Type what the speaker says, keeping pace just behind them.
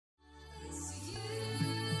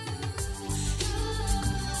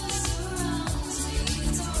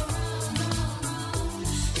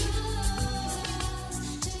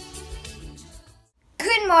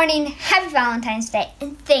morning, happy Valentine's Day,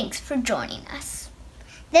 and thanks for joining us.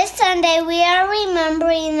 This Sunday, we are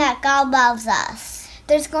remembering that God loves us.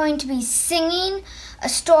 There's going to be singing, a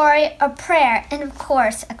story, a prayer, and of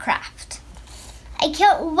course, a craft. I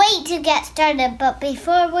can't wait to get started, but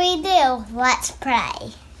before we do, let's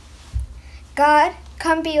pray. God,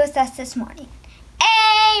 come be with us this morning.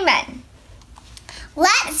 Amen.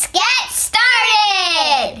 Let's get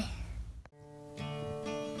started!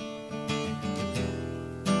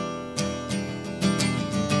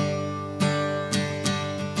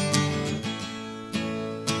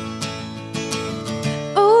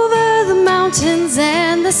 Mountains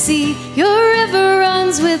and the sea, your river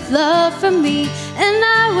runs with love for me, and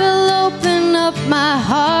I will open up my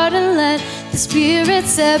heart and let the Spirit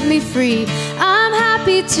set me free. I'm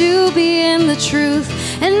happy to be in the truth,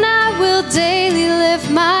 and I will daily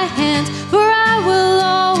lift my hands, for I will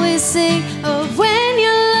always sing of when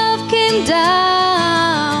your love came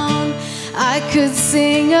down. I could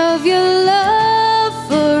sing of your love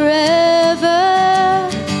forever.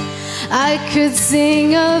 I could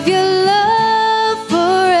sing of your love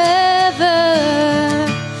forever.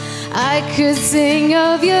 I could sing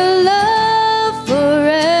of your love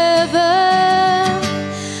forever.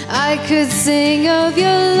 I could sing of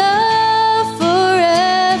your love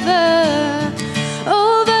forever.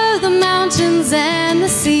 Over the mountains and the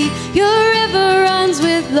sea, your river runs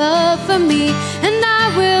with love for me, and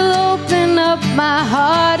I will open up my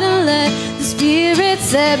heart and let the Spirit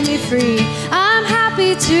set me free. I'm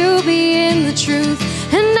happy to be in the truth,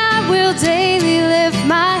 and I will daily lift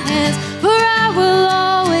my hands, for I will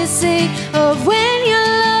always sing of when your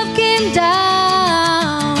love came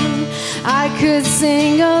down. I could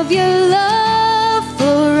sing of your love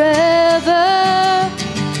forever.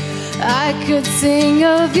 I could sing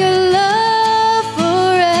of your love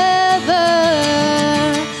forever.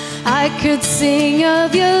 I could sing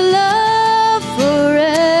of your love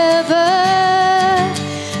forever.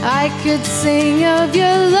 I could sing of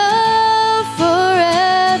your love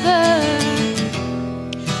forever.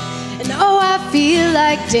 And oh, I feel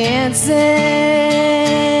like dancing.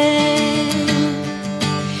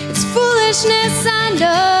 It's foolishness, I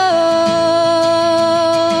know.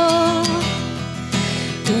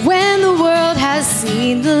 When the world has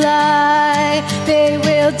seen the light, they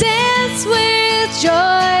will dance with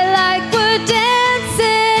joy like we're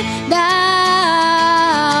dancing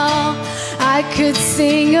now. I could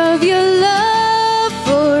sing of your love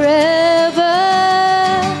forever.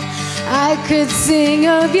 I could sing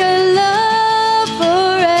of your love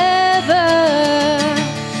forever.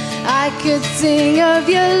 I could sing of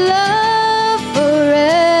your love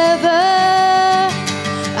forever.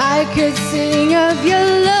 I could sing of your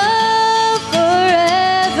love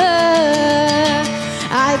forever.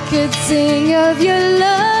 I could sing of your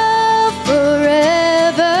love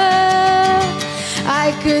forever.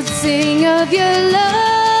 I could sing of your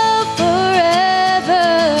love forever.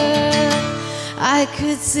 I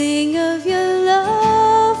could sing of your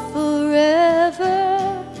love forever.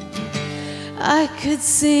 I could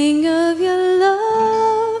sing of your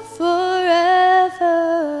love forever.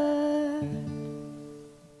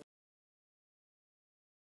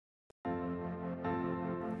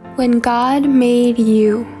 When God made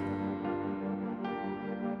you.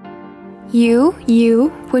 You,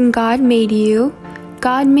 when God made you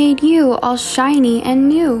all shiny and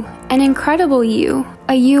new, an incredible you,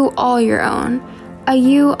 a you all your own, a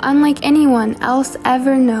you unlike anyone else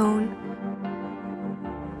ever known.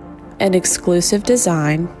 An exclusive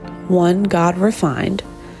design, one God refined,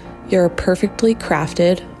 you're perfectly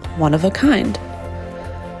crafted, one of a kind.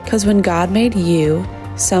 'Cause when God made you,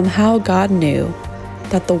 somehow God knew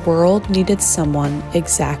that the world needed someone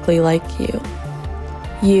exactly like you.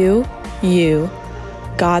 You,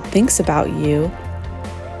 God thinks about you.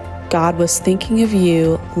 God was thinking of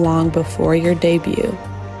you long before your debut.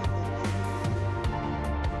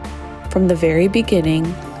 From the very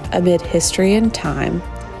beginning, amid history and time,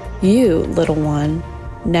 you, little one,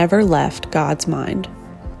 never left God's mind.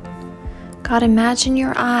 God imagined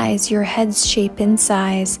your eyes, your head's shape and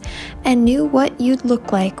size, and knew what you'd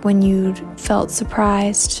look like when you'd felt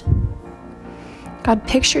surprised. God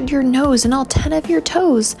pictured your nose and all 10 of your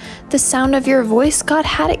toes. The sound of your voice, God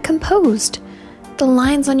had it composed. The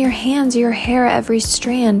lines on your hands, your hair, every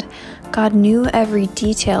strand. God knew every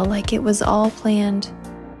detail like it was all planned.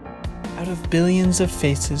 Out of billions of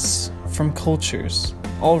faces, from cultures,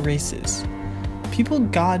 all races, people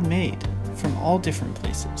God made from all different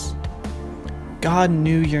places. God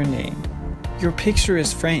knew your name. Your picture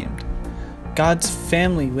is framed. God's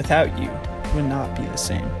family without you would not be the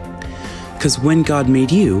same. 'Cause when God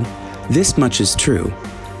made you, this much is true.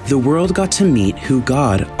 the world got to meet who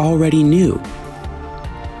God already knew.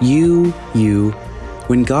 You,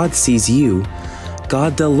 when God sees you,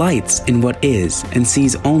 God delights in what is and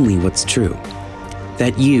sees only what's true.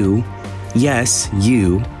 That you, yes,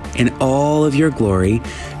 you, in all of your glory,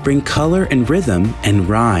 bring color and rhythm and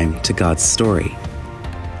rhyme to God's story.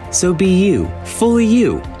 So be you, fully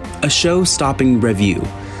you, a show-stopping review.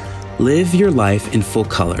 Live your life in full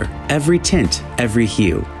color, every tint, every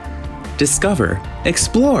hue. Discover,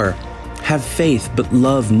 explore, have faith but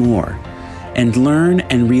love more, and learn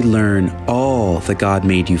and relearn all that God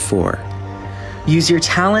made you for. Use your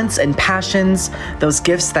talents and passions, those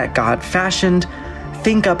gifts that God fashioned.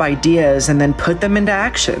 Think up ideas and then put them into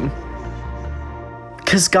action.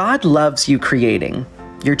 'Cause God loves you creating,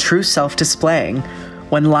 your true self displaying,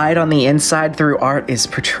 when light on the inside through art is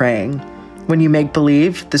portraying. When you make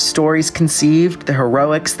believe, the stories conceived, the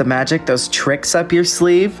heroics, the magic, those tricks up your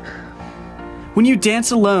sleeve. When you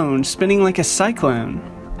dance alone, spinning like a cyclone,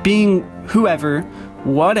 being whoever,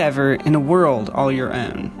 whatever, in a world all your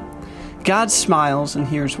own. God smiles, and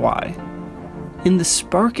here's why. In the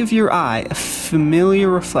spark of your eye, a familiar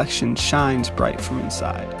reflection shines bright from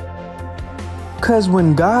inside. 'Cause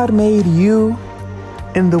when God made you,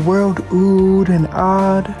 and the world oohed and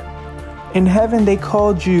awed, in heaven they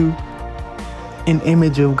called you an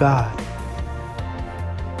image of God.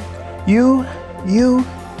 You,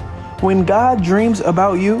 when God dreams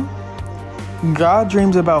about you, God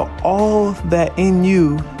dreams about all that in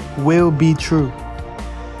you will be true.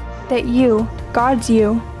 That you, God's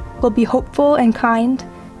you, will be hopeful and kind,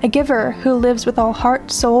 a giver who lives with all heart,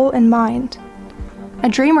 soul, and mind. A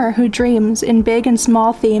dreamer who dreams in big and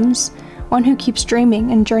small themes, one who keeps dreaming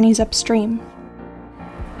and journeys upstream.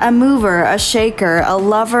 A mover, a shaker, a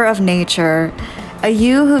lover of nature, a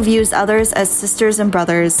you who views others as sisters and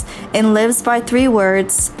brothers and lives by 3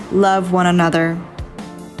 words, love one another.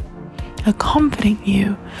 A comforting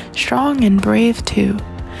you, strong and brave too.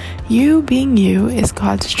 You being you is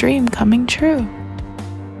God's dream coming true.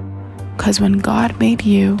 'Cause when God made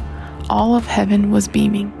you, all of heaven was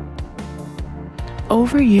beaming.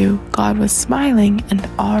 Over you, God was smiling and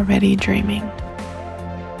already dreaming.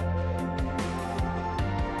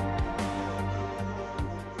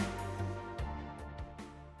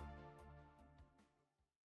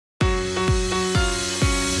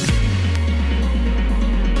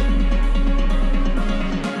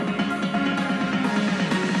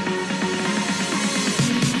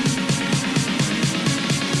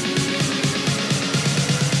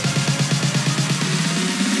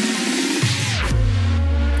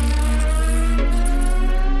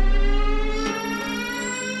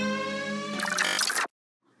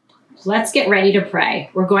 Let's get ready to pray.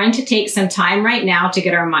 We're going to take some time right now to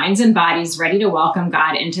get our minds and bodies ready to welcome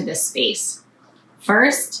God into this space.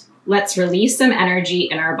 First, let's release some energy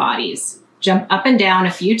in our bodies. Jump up and down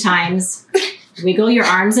a few times, wiggle your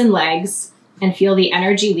arms and legs, and feel the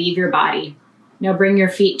energy leave your body. Now bring your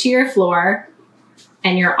feet to your floor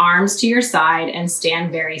and your arms to your side and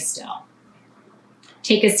stand very still.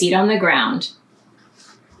 Take a seat on the ground.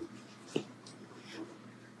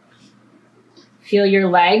 Feel your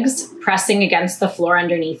legs pressing against the floor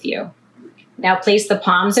underneath you. Now place the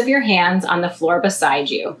palms of your hands on the floor beside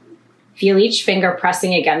you. Feel each finger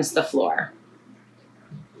pressing against the floor.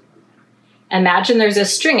 Imagine there's a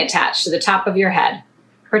string attached to the top of your head.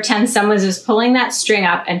 Pretend someone is pulling that string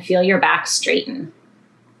up and feel your back straighten.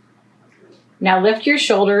 Now lift your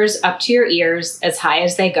shoulders up to your ears as high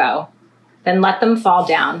as they go. Then let them fall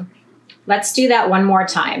down. Let's do that one more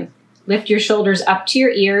time. Lift your shoulders up to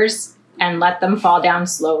your ears and let them fall down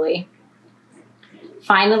slowly.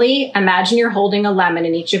 Finally, imagine you're holding a lemon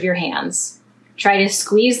in each of your hands. Try to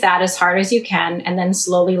squeeze that as hard as you can and then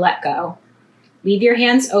slowly let go. Leave your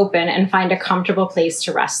hands open and find a comfortable place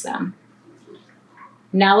to rest them.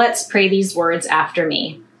 Now let's pray these words after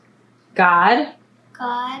me. God,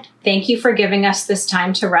 thank you for giving us this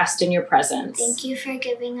time to rest in your presence. Thank you for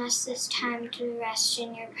giving us this time to rest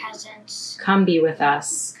in your presence. Come be with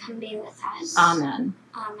us. Come be with us. Amen.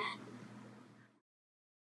 Amen.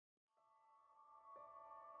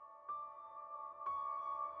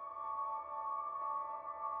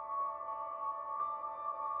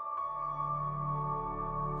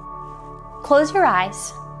 Close your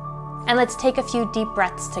eyes and let's take a few deep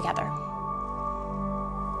breaths together.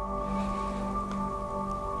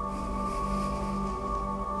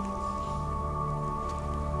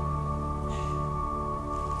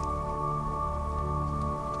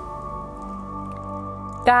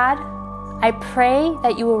 God, I pray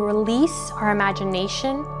that you will release our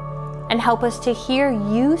imagination and help us to hear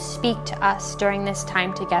you speak to us during this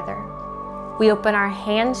time together. We open our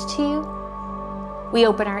hands to you we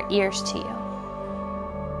open our ears to you.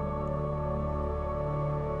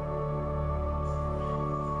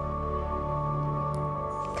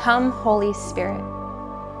 Come, Holy Spirit.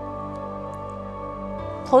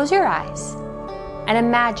 Close your eyes and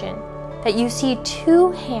imagine that you see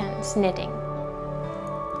two hands knitting.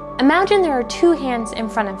 Imagine there are two hands in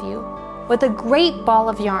front of you with a great ball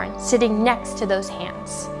of yarn sitting next to those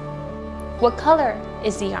hands. What color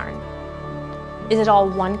is the yarn? Is it all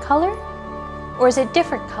one color, or is it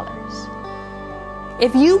different colors?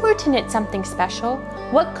 If you were to knit something special,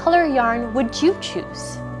 what color yarn would you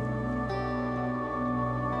choose?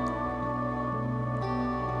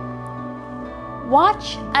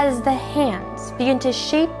 Watch as the hands begin to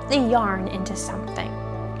shape the yarn into something.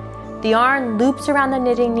 The yarn loops around the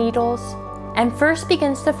knitting needles and first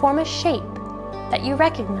begins to form a shape that you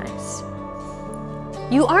recognize.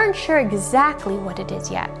 You aren't sure exactly what it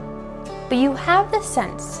is yet, but you have the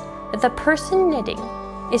sense that the person knitting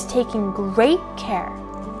is taking great care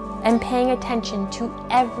and paying attention to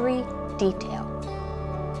every detail.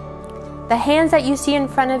 The hands that you see in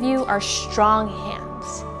front of you are strong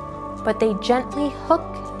hands, but they gently hook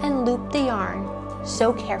and loop the yarn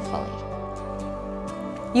so carefully.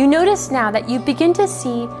 You notice now that you begin to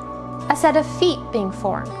see a set of feet being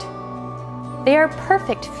formed. They are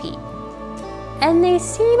perfect feet, and they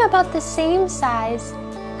seem about the same size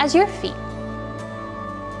as your feet.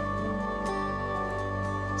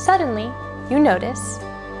 Suddenly, you notice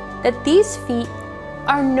that these feet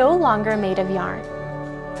are no longer made of yarn.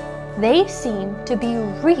 They seem to be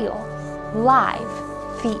real,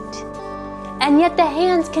 live feet. And yet the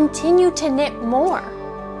hands continue to knit more.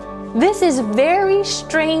 This is very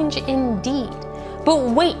strange indeed.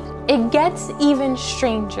 But wait, it gets even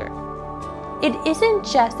stranger. It isn't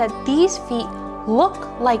just that these feet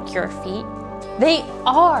look like your feet, they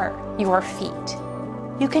are your feet.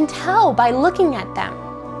 You can tell by looking at them.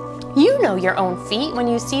 You know your own feet when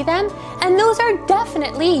you see them, and those are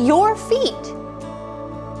definitely your feet.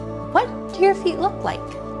 What do your feet look like?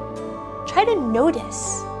 Try to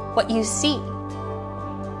notice what you see.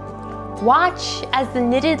 Watch as the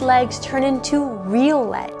knitted legs turn into real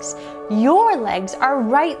legs. Your legs are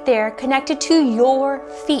right there connected to your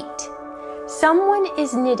feet. Someone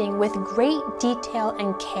is knitting with great detail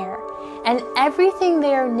and care, and everything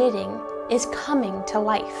they are knitting is coming to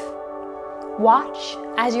life. Watch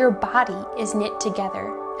as your body is knit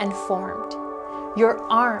together and formed. Your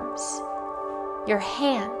arms, your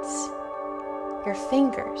hands, your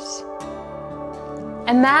fingers.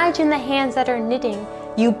 Imagine the hands that are knitting.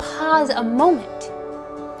 You pause a moment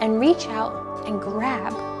and reach out and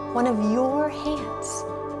grab one of your hands.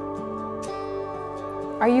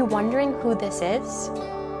 Are you wondering who this is?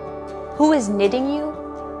 Who is knitting you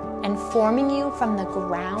and forming you from the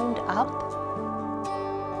ground up?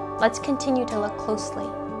 Let's continue to look closely.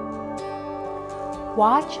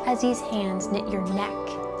 Watch as these hands knit your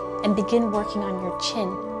neck and begin working on your chin.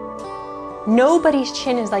 Nobody's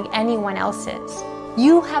chin is like anyone else's.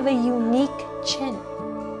 You have a unique chin.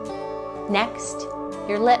 Next,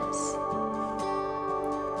 your lips,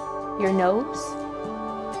 your nose,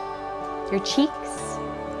 your cheeks,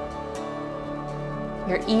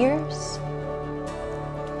 your ears,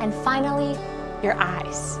 and finally, your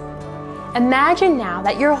eyes. Imagine now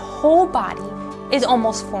that your whole body is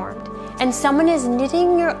almost formed and someone is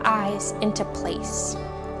knitting your eyes into place.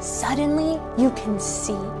 Suddenly, you can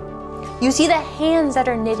see. You see the hands that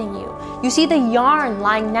are knitting you. You see the yarn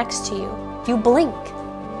lying next to you. You blink.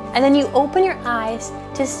 And then you open your eyes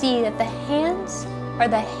to see that the hands are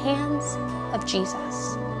the hands of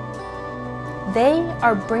Jesus. They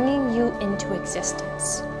are bringing you into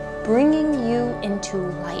existence, bringing you into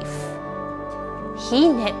life. He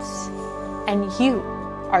knits, and you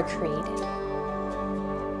are created.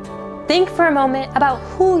 Think for a moment about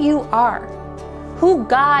who you are, who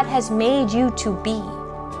God has made you to be.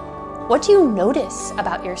 What do you notice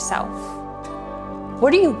about yourself?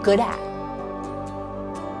 What are you good at?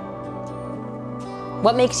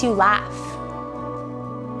 What makes you laugh?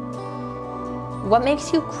 What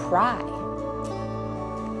makes you cry?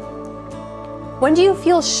 When do you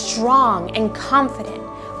feel strong and confident?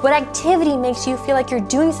 What activity makes you feel like you're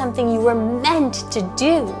doing something you were meant to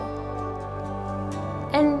do?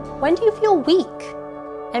 And when do you feel weak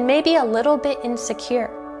and maybe a little bit insecure?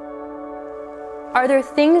 Are there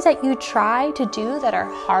things that you try to do that are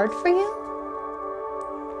hard for you?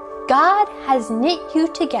 God has knit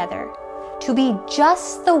you together to be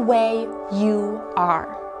just the way you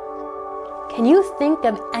are. Can you think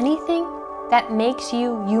of anything that makes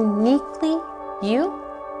you uniquely you?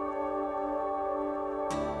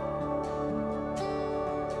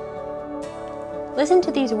 Listen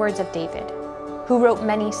to these words of David. who wrote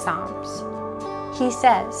many psalms. He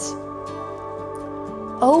says,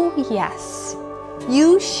 "Oh yes,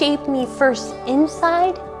 you shaped me first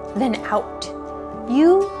inside, then out.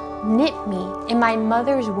 You knit me in my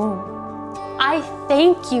mother's womb. I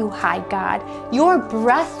thank you, high God, you're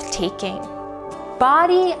breathtaking.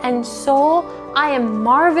 Body and soul, I am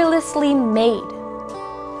marvelously made.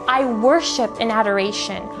 I worship in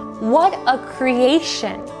adoration. What a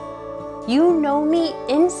creation! You know me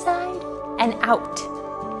inside and out.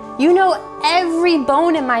 You know every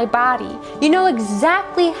bone in my body. You know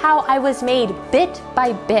exactly how I was made bit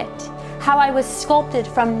by bit, how I was sculpted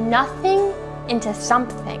from nothing into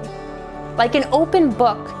something. Like an open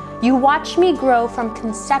book, you watched me grow from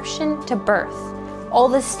conception to birth. All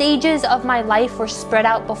the stages of my life were spread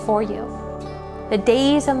out before you. The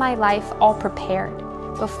days of my life all prepared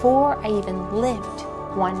before I even lived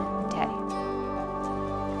one day.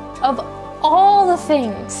 Of all the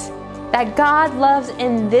things that God loves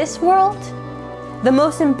in this world, the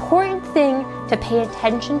most important thing to pay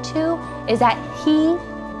attention to is that He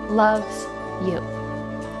loves you.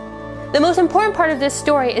 The most important part of this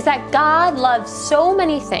story is that God loves so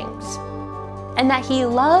many things, and that He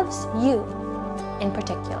loves you in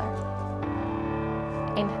particular.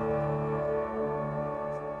 Amen.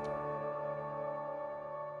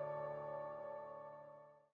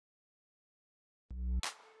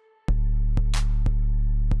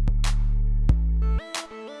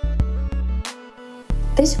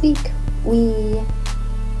 This week, we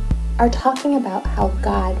are talking about how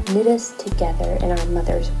God knit us together in our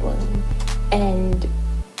mother's womb. And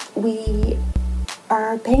we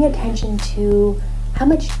are paying attention to how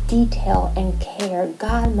much detail and care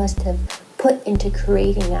God must have put into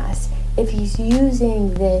creating us if He's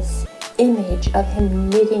using this image of Him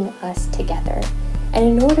knitting us together. And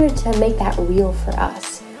in order to make that real for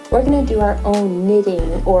us, we're going to do our own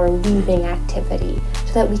knitting or weaving activity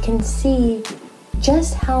so that we can see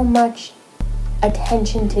just how much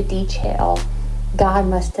attention to detail God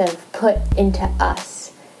must have put into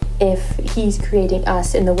us if He's creating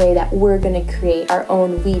us in the way that we're going to create our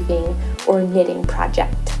own weaving or knitting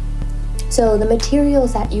project. So the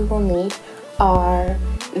materials that you will need are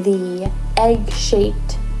the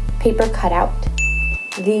egg-shaped paper cutout,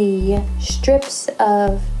 the strips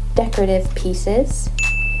of decorative pieces.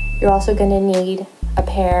 You're also going to need a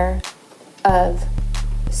pair of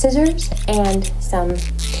scissors and some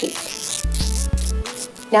tape.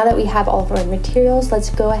 Now that we have all of our materials, let's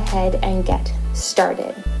go ahead and get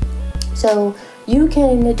started. So you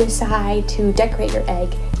can decide to decorate your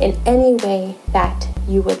egg in any way that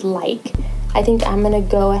you would like. I think I'm going to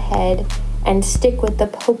go ahead and stick with the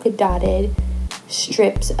polka dotted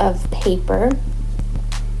strips of paper.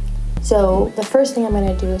 So the first thing I'm going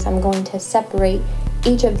to do is I'm going to separate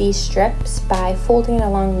each of these strips by folding it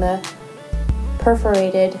along the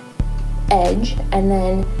perforated edge and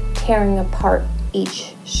then tearing apart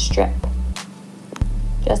each strip,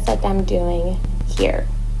 just like I'm doing here.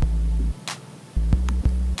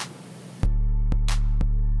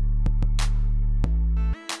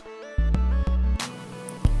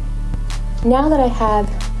 Now that I have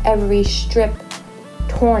every strip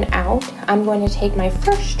torn out, I'm going to take my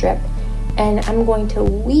first strip and I'm going to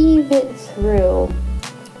weave it through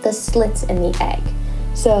the slits in the egg.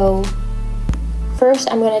 So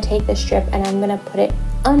first I'm going to take the strip and I'm going to put it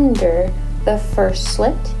under the first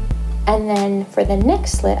slit, and then for the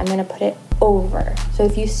next slit I'm going to put it over. So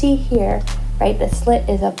if you see here, right, the slit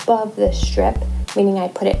is above the strip, meaning I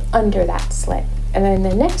put it under that slit, and then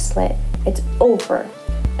the next slit it's over,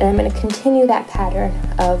 and I'm going to continue that pattern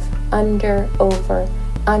of under, over,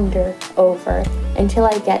 until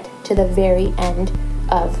I get to the very end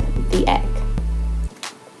of the egg.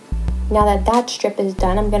 Now that that strip is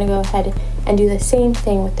done, I'm going to go ahead and do the same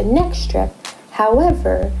thing with the next strip.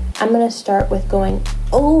 However, I'm going to start with going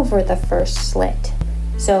over the first slit.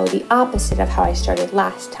 So the opposite of how I started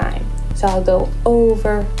last time. So I'll go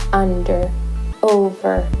over, under, all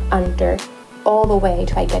the way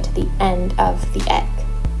till I get to the end of the egg.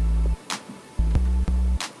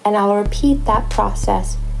 And I'll repeat that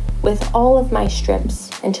process with all of my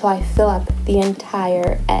strips until I fill up the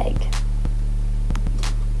entire egg.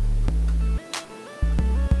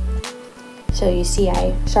 So you see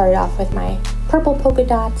I started off with my purple polka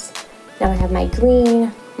dots, now I have my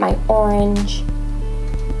green, my orange,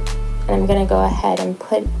 and I'm going to go ahead and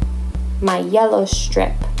put my yellow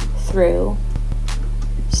strip through,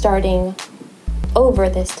 starting over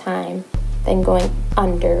this time, then going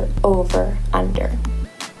under, over, under.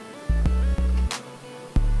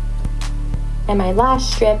 And my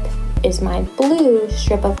last strip is my blue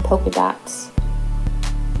strip of polka dots.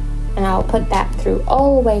 And and I'll put that through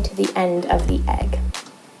all the way to the end of the egg.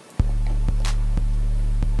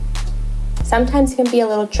 Sometimes it can be a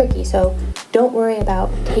little tricky, so don't worry about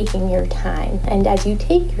taking your time. And as you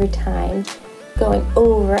take your time, going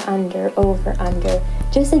over, under,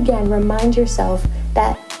 just again remind yourself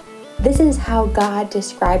that this is how God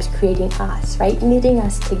describes creating us, right? Knitting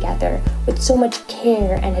us together with so much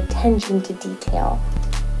care and attention to detail.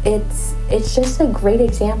 It's just a great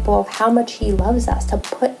example of how much He loves us, to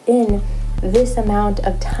put in this amount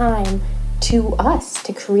of time to us,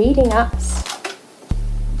 to creating us.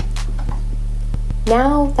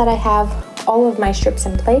 Now that I have all of my strips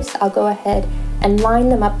in place, I'll go ahead and line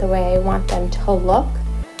them up the way I want them to look,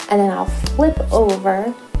 and then I'll flip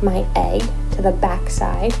over my egg to the back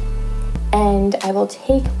side, and I will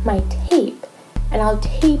take my tape and I'll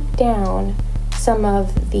tape down some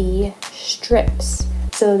of the strips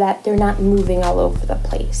so that they're not moving all over the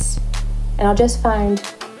place. And I'll just find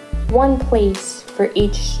one place for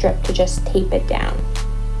each strip to just tape it down.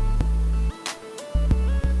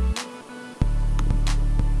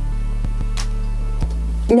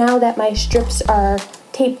 Now that my strips are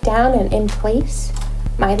taped down and in place,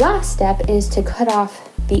 my last step is to cut off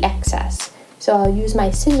the excess. So I'll use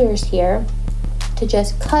my scissors here to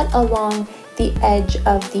just cut along the edge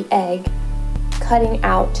of the egg, cutting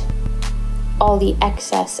out all the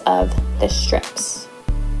excess of the strips.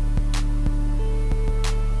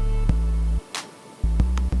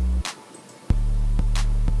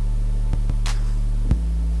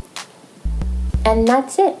 And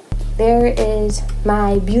that's it. There is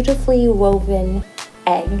my beautifully woven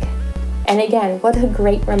egg. And again, what a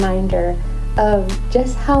great reminder of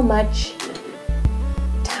just how much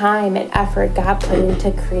time and effort God put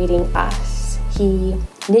into creating us. He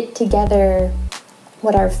knit together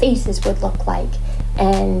what our faces would look like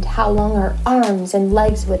and how long our arms and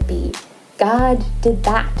legs would be. God did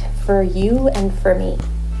that for you and for me.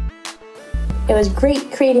 It was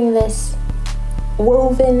great creating this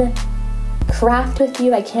woven craft with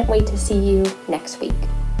you. I can't wait to see you next week.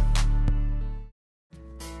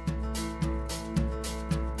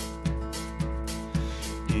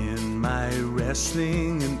 In my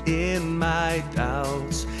wrestling and in my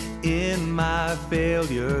doubts, in my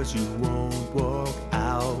failures, you won't walk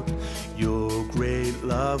out. Your great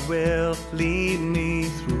love will lead me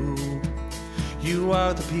through. You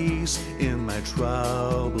are the peace in my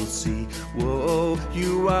troubled sea. Whoa,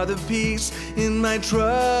 you are the peace in my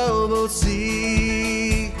troubled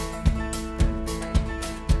sea.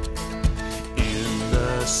 In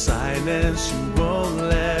the silence, you won't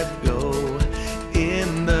let go.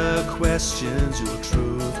 In the questions, your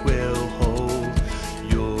truth will hold.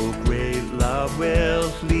 Your great love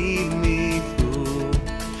will lead me through.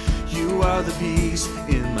 You are the peace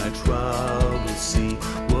in my troubled sea.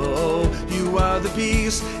 Whoa, you are the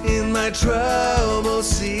peace in my troubled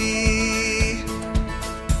sea.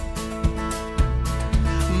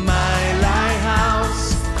 My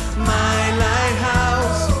lighthouse,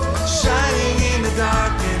 shining in the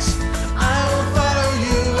darkness, I will follow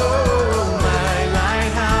you. Oh, my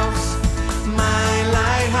lighthouse,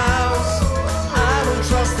 I will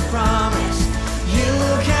trust the promise. You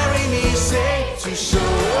will carry me safe to shore.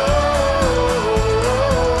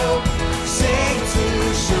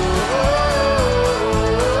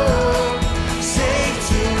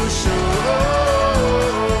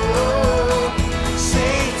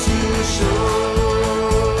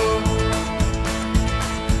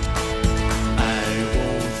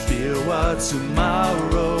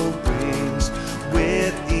 Tomorrow brings.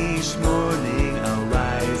 With each morning I'll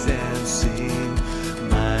rise and sing.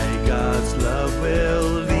 My God's love will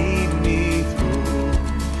lead me through.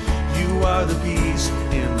 You are the peace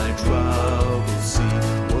in my troubled sea.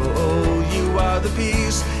 Whoa, you are the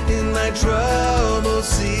peace in my troubled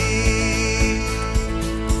sea.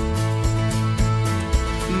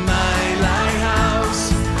 My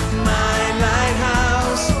lighthouse,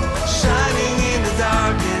 shining in the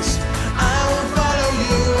darkness,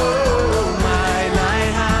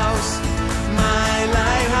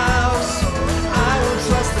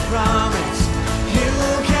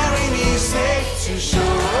 safe to shore.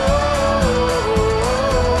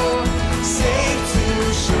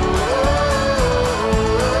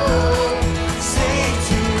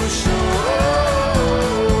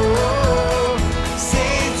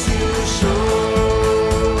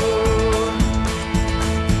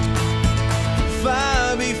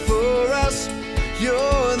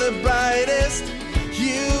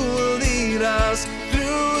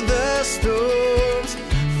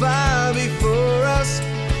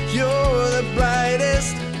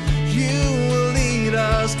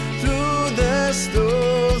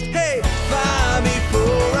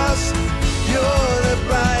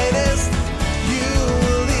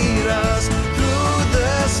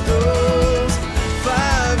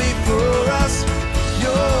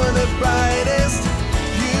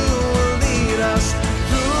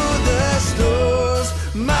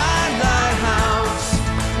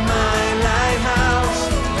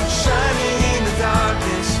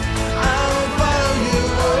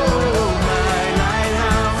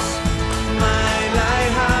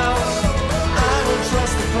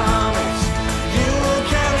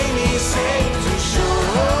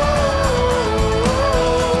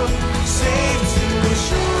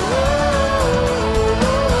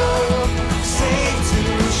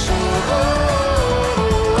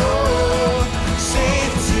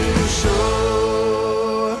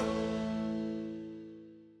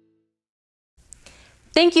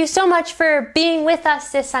 Thank you so much for being with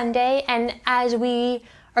us this Sunday, and as we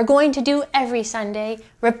are going to do every Sunday,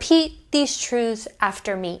 repeat these truths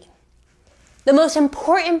after me. The most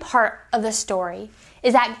important part of the story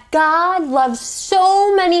is that God loves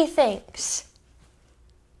so many things.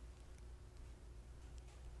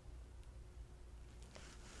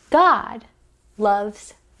 God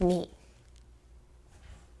loves me.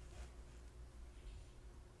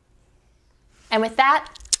 And with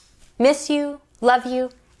that, miss you, love you,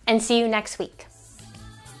 and see you next week.